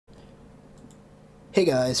Hey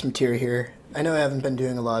guys, Metiri here. I know I haven't been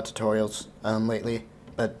doing a lot of tutorials lately,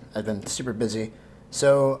 but I've been super busy.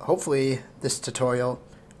 So hopefully this tutorial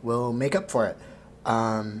will make up for it.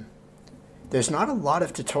 There's not a lot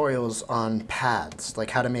of tutorials on pads,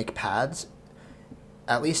 like how to make pads,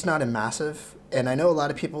 at least not in Massive. And I know a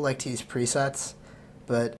lot of people like to use presets,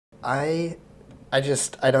 but I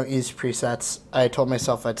don't use presets. I told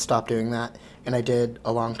myself I'd stop doing that, and I did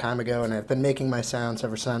a long time ago, and I've been making my sounds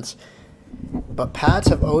ever since. But pads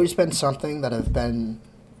have always been something that has been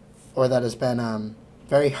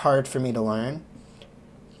very hard for me to learn.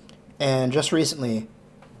 And just recently,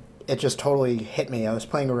 it just totally hit me. I was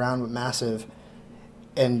playing around with Massive,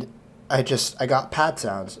 and I got pad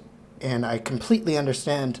sounds, and I completely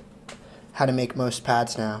understand how to make most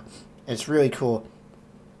pads now. It's really cool.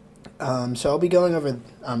 So I'll be going over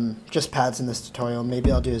just pads in this tutorial. Maybe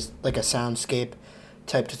I'll do like a soundscape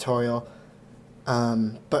type tutorial.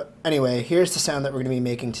 But anyway, here's the sound that we're going to be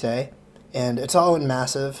making today, and it's all in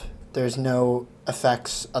Massive. There's no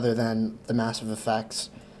effects other than the Massive effects.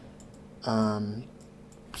 So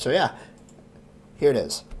yeah, here it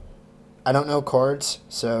is. I don't know chords,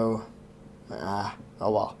 so oh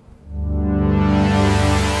well.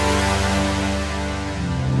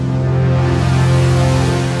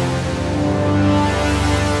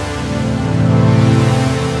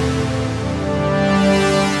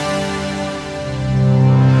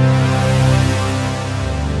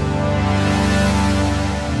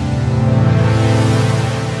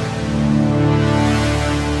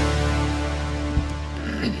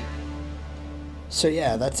 So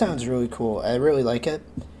yeah, that sounds really cool. I really like it.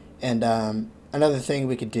 And another thing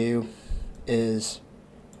we could do is,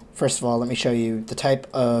 first of all, let me show you the type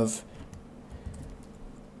of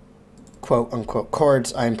quote-unquote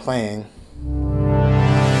chords I'm playing.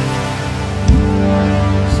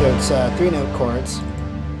 So it's 3-note chords.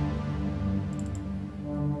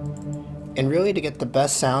 And really, to get the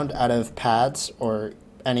best sound out of pads or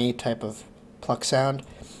any type of pluck sound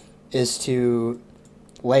is to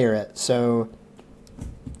layer it. So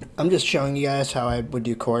I'm just showing you guys how I would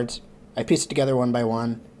do chords. I piece it together one by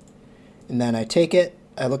one, and then I take it,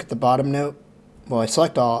 I look at the bottom note, well, I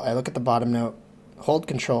select all, I look at the bottom note, hold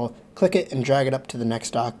Control, click it, and drag it up to the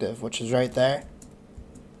next octave, which is right there.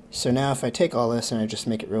 So now if I take all this and I just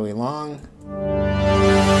make it really long, I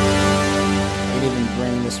can even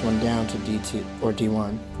bring this one down to D2 or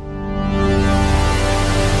D1.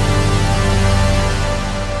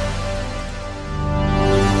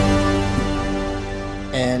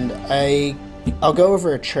 And I'll go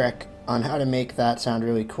over a trick on how to make that sound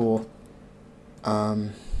really cool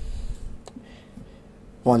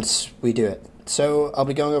once we do it. So I'll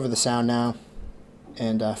be going over the sound now.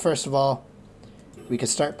 And first of all, we could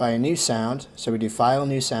start by a new sound. So we do File,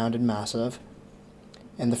 New Sound in Massive.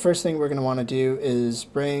 And the first thing we're going to want to do is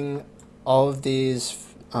bring all of these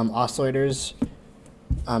oscillators,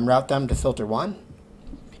 route them to filter 1.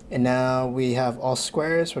 And now we have all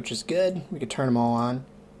squares, which is good. We could turn them all on.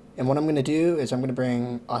 And what I'm going to do is I'm going to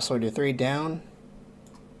bring oscillator 3 down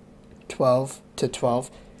 12 to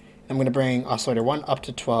 12. I'm going to bring oscillator 1 up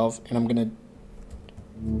to 12, and I'm going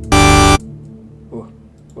to... Ooh,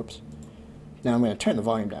 whoops. Now I'm going to turn the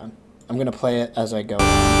volume down. I'm going to play it as I go.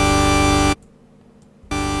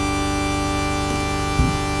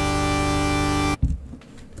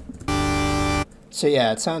 So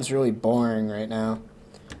yeah, it sounds really boring right now,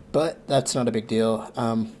 but that's not a big deal.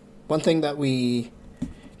 One thing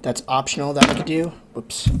that's optional that we could do,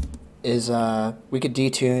 is we could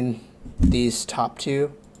detune these top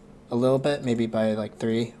two a little bit, maybe by like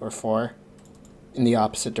 3 or 4 in the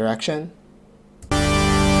opposite direction.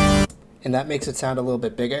 And that makes it sound a little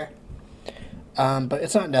bit bigger. But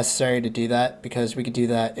it's not necessary to do that because we could do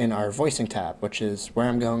that in our voicing tab, which is where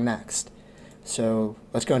I'm going next. So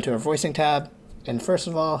let's go into our voicing tab. And first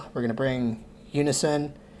of all, we're going to bring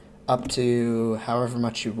unison up to however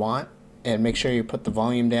much you want. And make sure you put the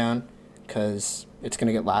volume down because it's going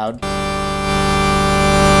to get loud.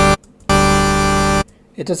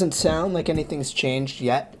 It doesn't sound like anything's changed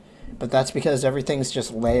yet, but that's because everything's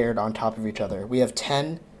just layered on top of each other. We have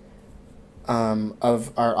 10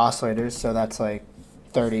 of our oscillators, so that's like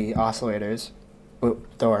 30 oscillators,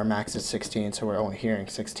 though our max is 16, so we're only hearing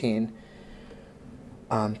 16.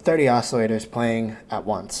 30 oscillators playing at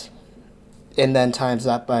once. And then times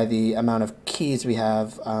that by the amount of keys we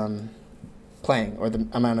have playing, or the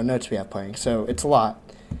amount of notes we have playing. So it's a lot,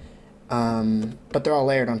 but they're all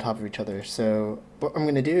layered on top of each other. So what I'm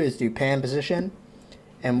going to do is do pan position,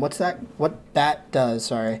 and what that does,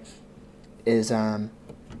 sorry, is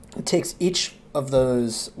it takes each of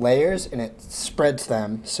those layers and it spreads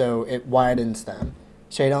them, so it widens them.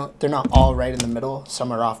 So they're not all right in the middle.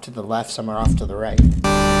 Some are off to the left, some are off to the right.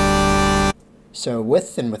 So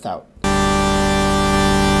with and without.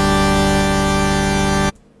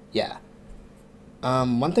 Yeah.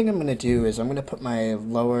 One thing I'm going to do is I'm going to put my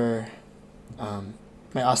lower,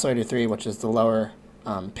 my oscillator 3, which is the lower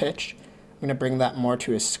pitch, I'm going to bring that more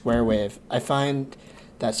to a square wave. I find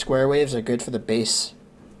that square waves are good for the bass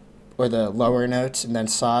or the lower notes, and then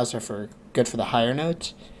saws are good for the higher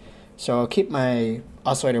notes. So I'll keep my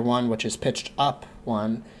oscillator 1, which is pitched up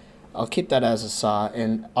 1, I'll keep that as a saw,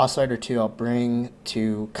 and oscillator 2 I'll bring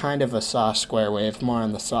to kind of a saw square wave, more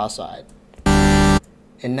on the saw side.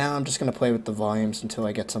 And now I'm just going to play with the volumes until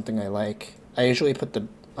I get something I like. I usually put the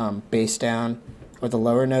bass down, or the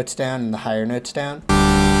lower notes down, and the higher notes down.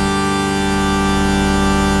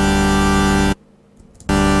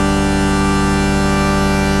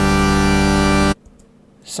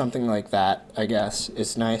 Something like that, I guess,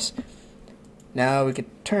 is nice. Now we could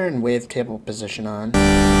turn wavetable position on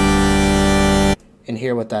and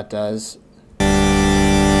hear what that does.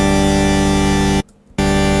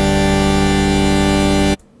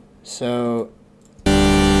 So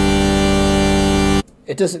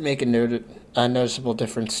it doesn't make a noticeable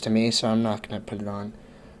difference to me, so I'm not going to put it on.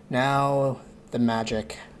 Now the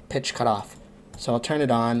magic pitch cutoff. So I'll turn it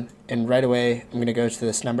on, and right away I'm going to go to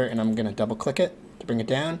this number and I'm going to double click it to bring it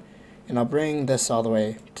down, and I'll bring this all the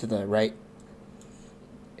way to the right,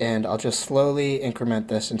 and I'll just slowly increment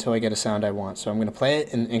this until I get a sound I want. So I'm going to play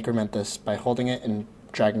it and increment this by holding it and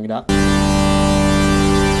dragging it up.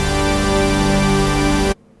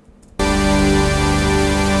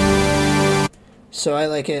 So I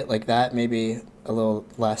like it like that, maybe a little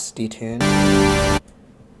less detuned.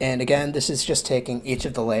 And again, this is just taking each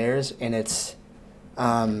of the layers, and it's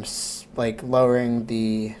like lowering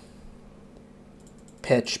the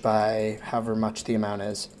pitch by however much the amount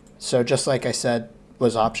is. So just like I said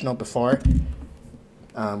was optional before,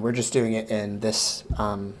 we're just doing it in this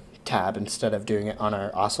tab instead of doing it on our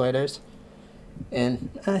oscillators. And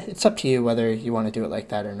it's up to you whether you want to do it like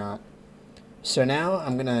that or not. So now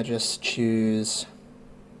I'm going to just choose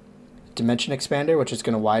Dimension Expander, which is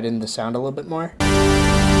going to widen the sound a little bit more.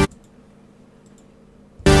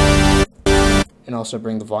 And also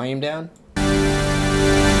bring the volume down.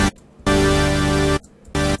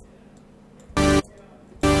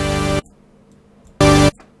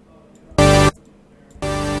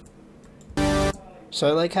 So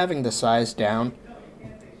I like having the size down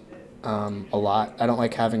a lot. I don't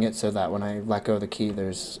like having it so that when I let go of the key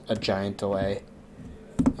there's a giant delay.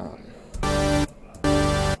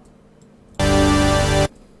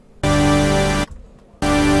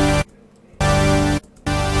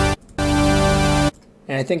 And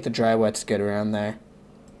I think the dry wet's good around there.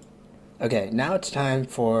 Okay, now it's time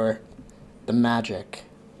for the magic.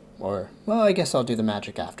 Or, well, I guess I'll do the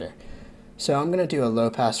magic after. So I'm going to do a low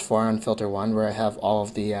pass 4 on filter 1 where I have all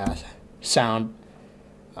of the sound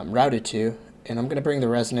routed to, and I'm going to bring the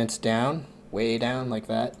resonance down, way down like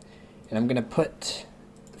that, and I'm going to put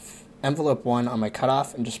envelope 1 on my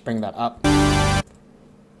cutoff and just bring that up,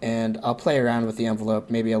 and I'll play around with the envelope,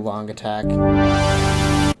 maybe a long attack,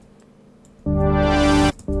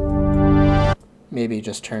 maybe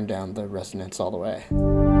just turn down the resonance all the way.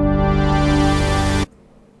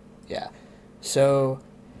 Yeah, so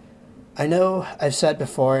I know I've said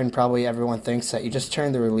before, and probably everyone thinks that you just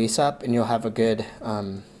turn the release up and you'll have a good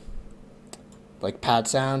like pad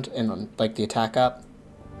sound and like the attack up.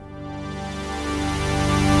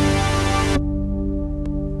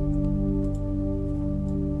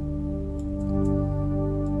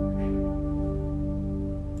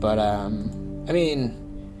 But I mean,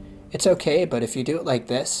 it's okay, but if you do it like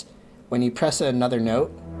this, when you press another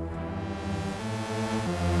note,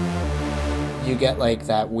 you get like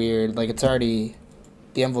that weird, like it's already,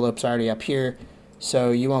 the envelope's already up here,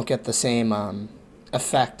 so you won't get the same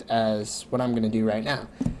effect as what I'm going to do right now.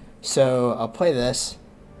 So I'll play this.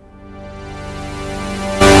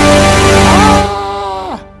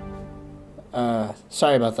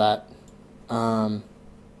 Sorry about that. I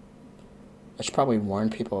should probably warn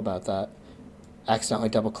people about that. Accidentally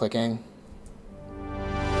double clicking.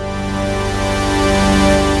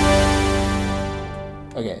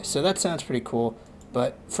 Okay, so that sounds pretty cool,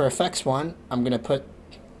 but for effects 1, I'm going to put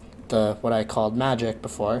the what I called magic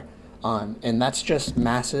before on, and that's just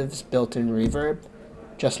Massive's built-in reverb,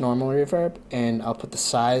 just normal reverb, and I'll put the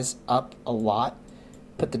size up a lot,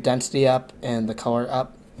 put the density up and the color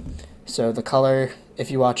up. So the color,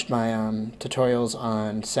 if you watched my tutorials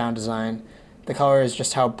on sound design, the color is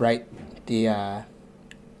just how bright the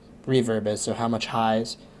reverb is, so how much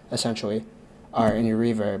highs essentially are in your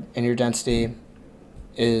reverb, and your density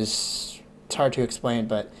is it's hard to explain,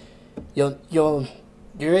 but you're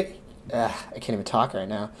I can't even talk right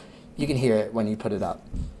now. You can hear it when you put it up.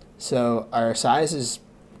 So our size is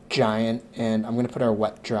giant, and I'm gonna put our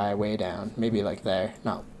wet dry way down, maybe like there,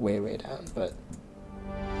 not way down, but.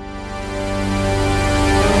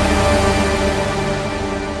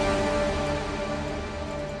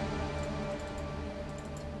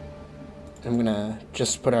 I'm gonna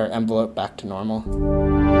just put our envelope back to normal.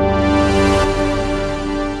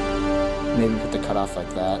 Maybe put the cutoff like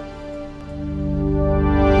that.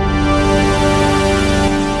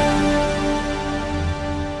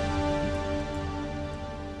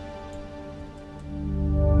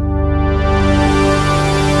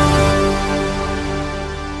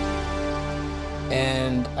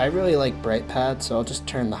 And I really like bright pads, so I'll just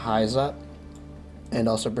turn the highs up and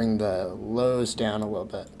also bring the lows down a little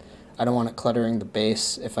bit. I don't want it cluttering the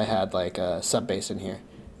bass if I had like a sub bass in here.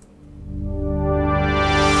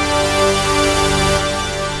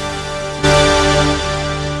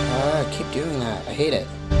 I keep doing that. I hate it.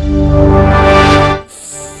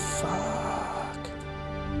 Fuck.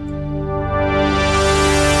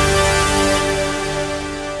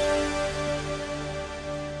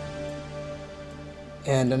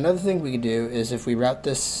 And another thing we could do is if we route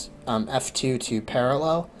this F2 to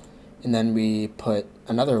parallel, and then we put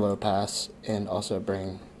another low pass and also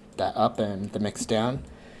bring that up and the mix down,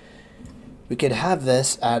 we could have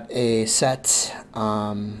this at a set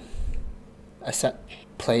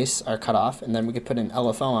place, our cutoff, and then we could put an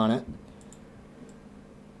LFO on it.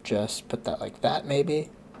 Just put that like that maybe.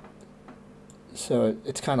 So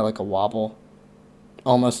it's kind of like a wobble,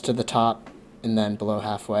 almost to the top and then below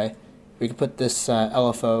halfway. We could put this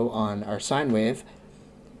LFO on our sine wave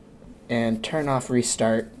and turn off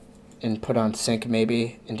restart and put on sync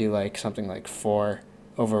maybe and do like something like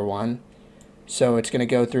 4/1. So it's going to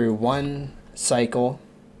go through one cycle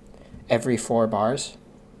every 4 bars.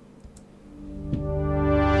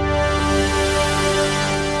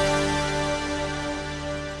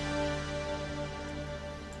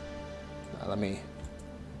 Let me.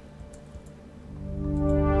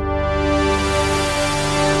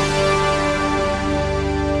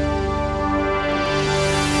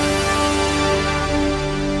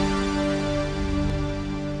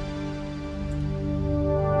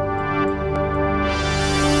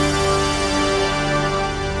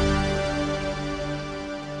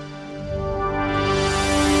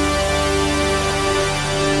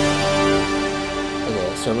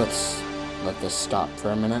 So let's let this stop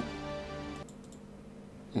for a minute.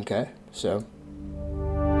 Okay, so.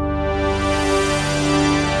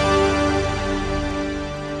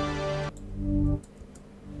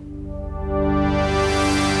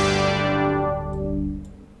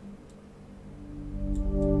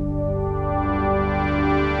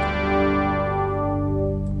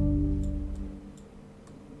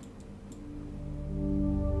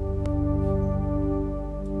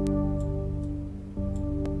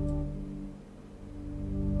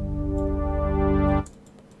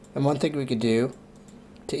 And one thing we could do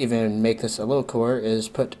to even make this a little cooler is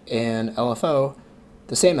put an LFO,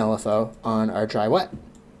 the same LFO, on our dry wet.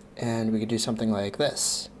 And we could do something like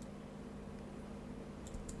this.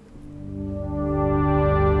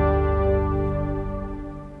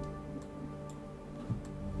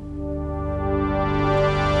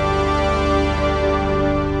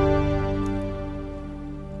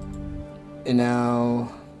 And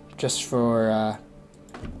now, just for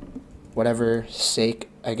whatever sake,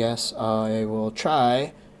 I guess, I will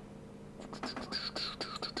try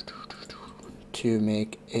to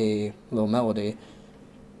make a little melody.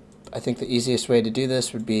 I think the easiest way to do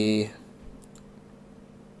this would be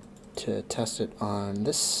to test it on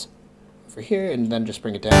this over here and then just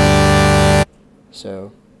bring it down.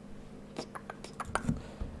 So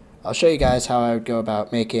I'll show you guys how I would go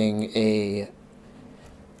about making a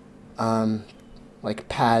like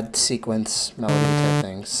pad sequence melody type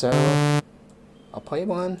thing. So I'll play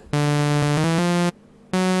one.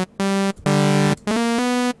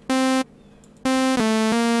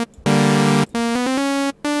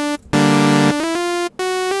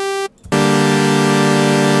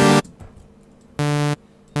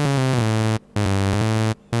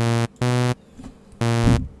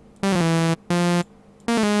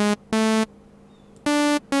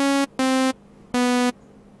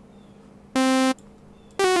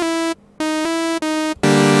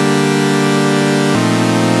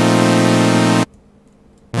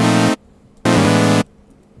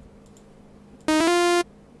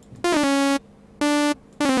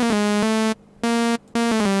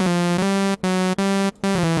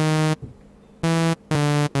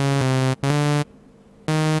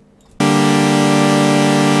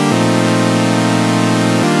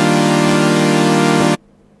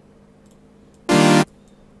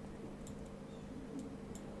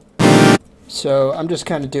 So I'm just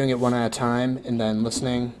kind of doing it one at a time and then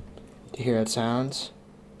listening to hear how it sounds.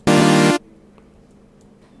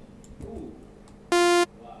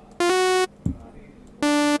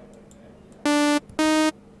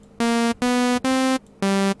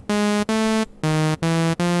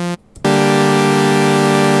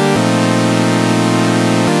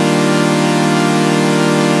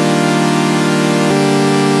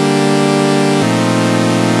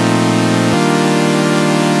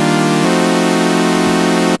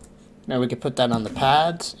 Now we could put that on the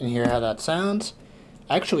pads and hear how that sounds.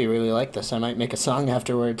 I actually really like this. I might make a song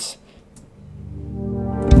afterwards.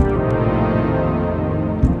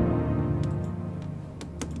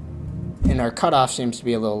 And our cutoff seems to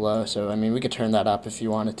be a little low, so I mean we could turn that up if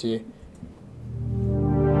you wanted to.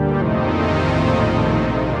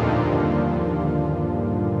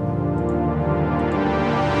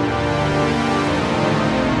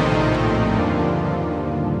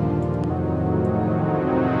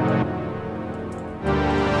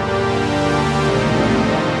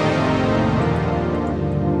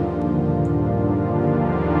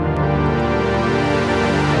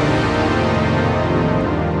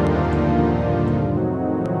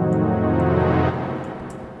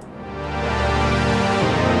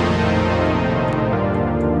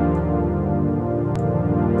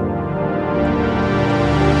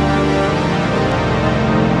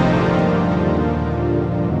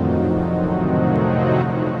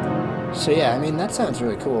 So yeah, I mean, that sounds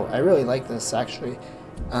really cool. I really like this, actually.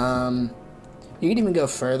 You could even go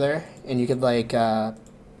further, and you could, like,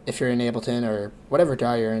 if you're in Ableton or whatever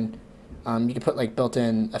DAW you're in, you could put, like,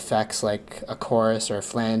 built-in effects like a chorus or a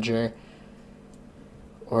flanger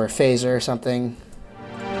or a phaser or something.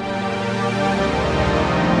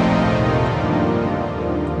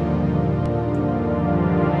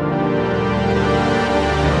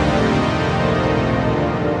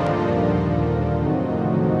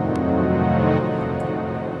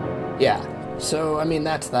 Yeah, so I mean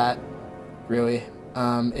that's that, really.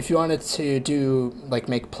 If you wanted to do, like,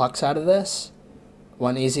 make plucks out of this,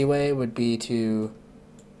 one easy way would be to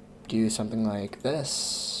do something like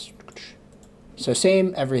this. So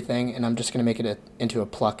same everything, and I'm just going to make it into a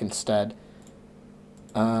pluck instead.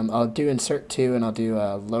 I'll do insert 2 and I'll do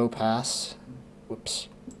a low pass. Whoops.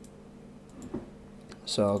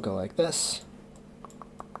 So I'll go like this.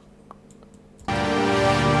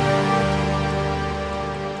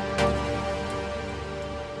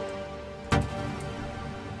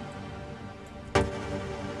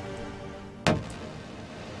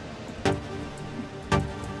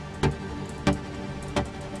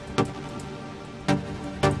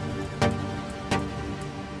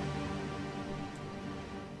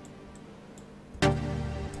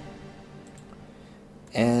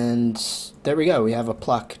 And there we go, we have a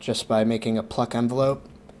pluck just by making a pluck envelope.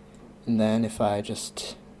 And then if I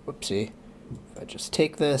just, whoopsie, if I just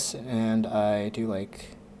take this and I do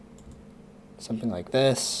like something like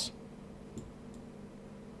this.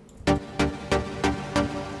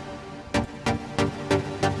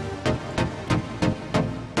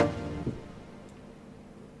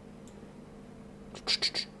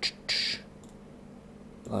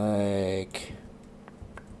 Like,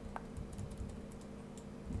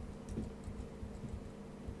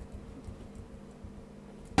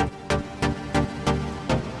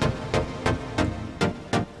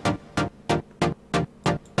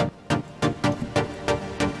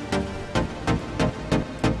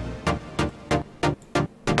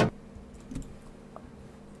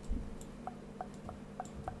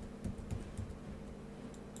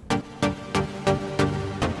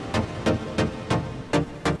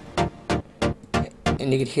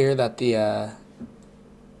 and you could hear that the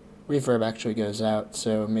reverb actually goes out,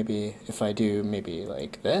 so maybe if I do maybe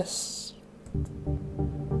like this.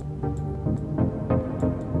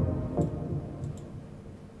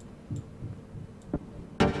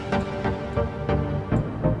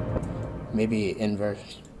 Maybe invert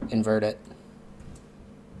it.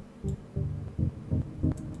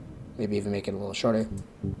 Maybe even make it a little shorter.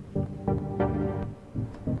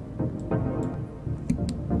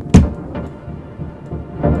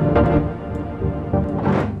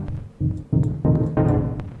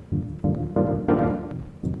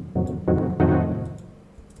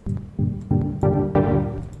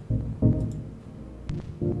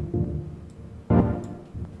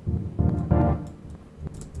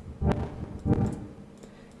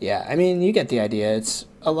 Yeah, I mean, you get the idea. It's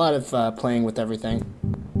a lot of playing with everything.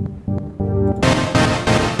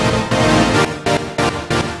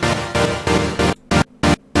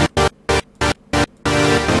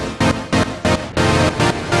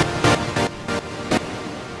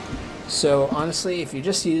 So honestly, if you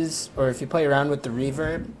just use, or if you play around with the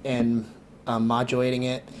reverb and modulating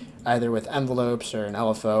it either with envelopes or an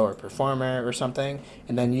LFO or performer or something,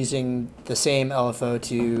 and then using the same LFO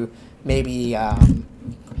to maybe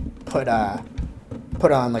put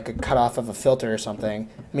on like a cutoff of a filter or something,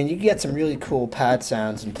 I mean, you can get some really cool pad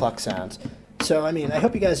sounds and pluck sounds. So, I mean, I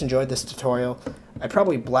hope you guys enjoyed this tutorial. I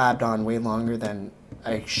probably blabbed on way longer than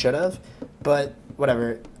I should have, but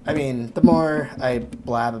whatever. I mean, the more I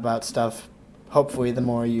blab about stuff, hopefully the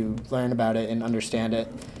more you learn about it and understand it.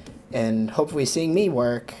 And hopefully seeing me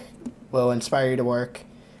work will inspire you to work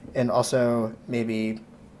and also maybe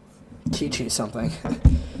teach you something.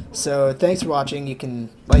 So thanks for watching. You can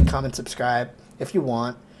like, comment, subscribe if you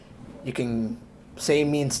want. You can say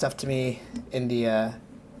mean stuff to me in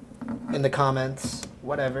the comments,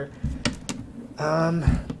 whatever.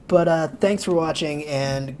 But thanks for watching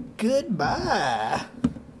and goodbye.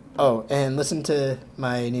 Oh, and listen to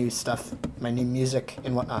my new stuff, my new music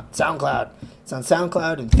and whatnot. SoundCloud. It's on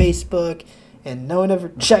SoundCloud and Facebook, and no one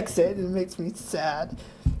ever checks it. It makes me sad.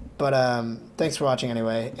 But thanks for watching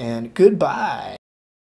anyway, and goodbye.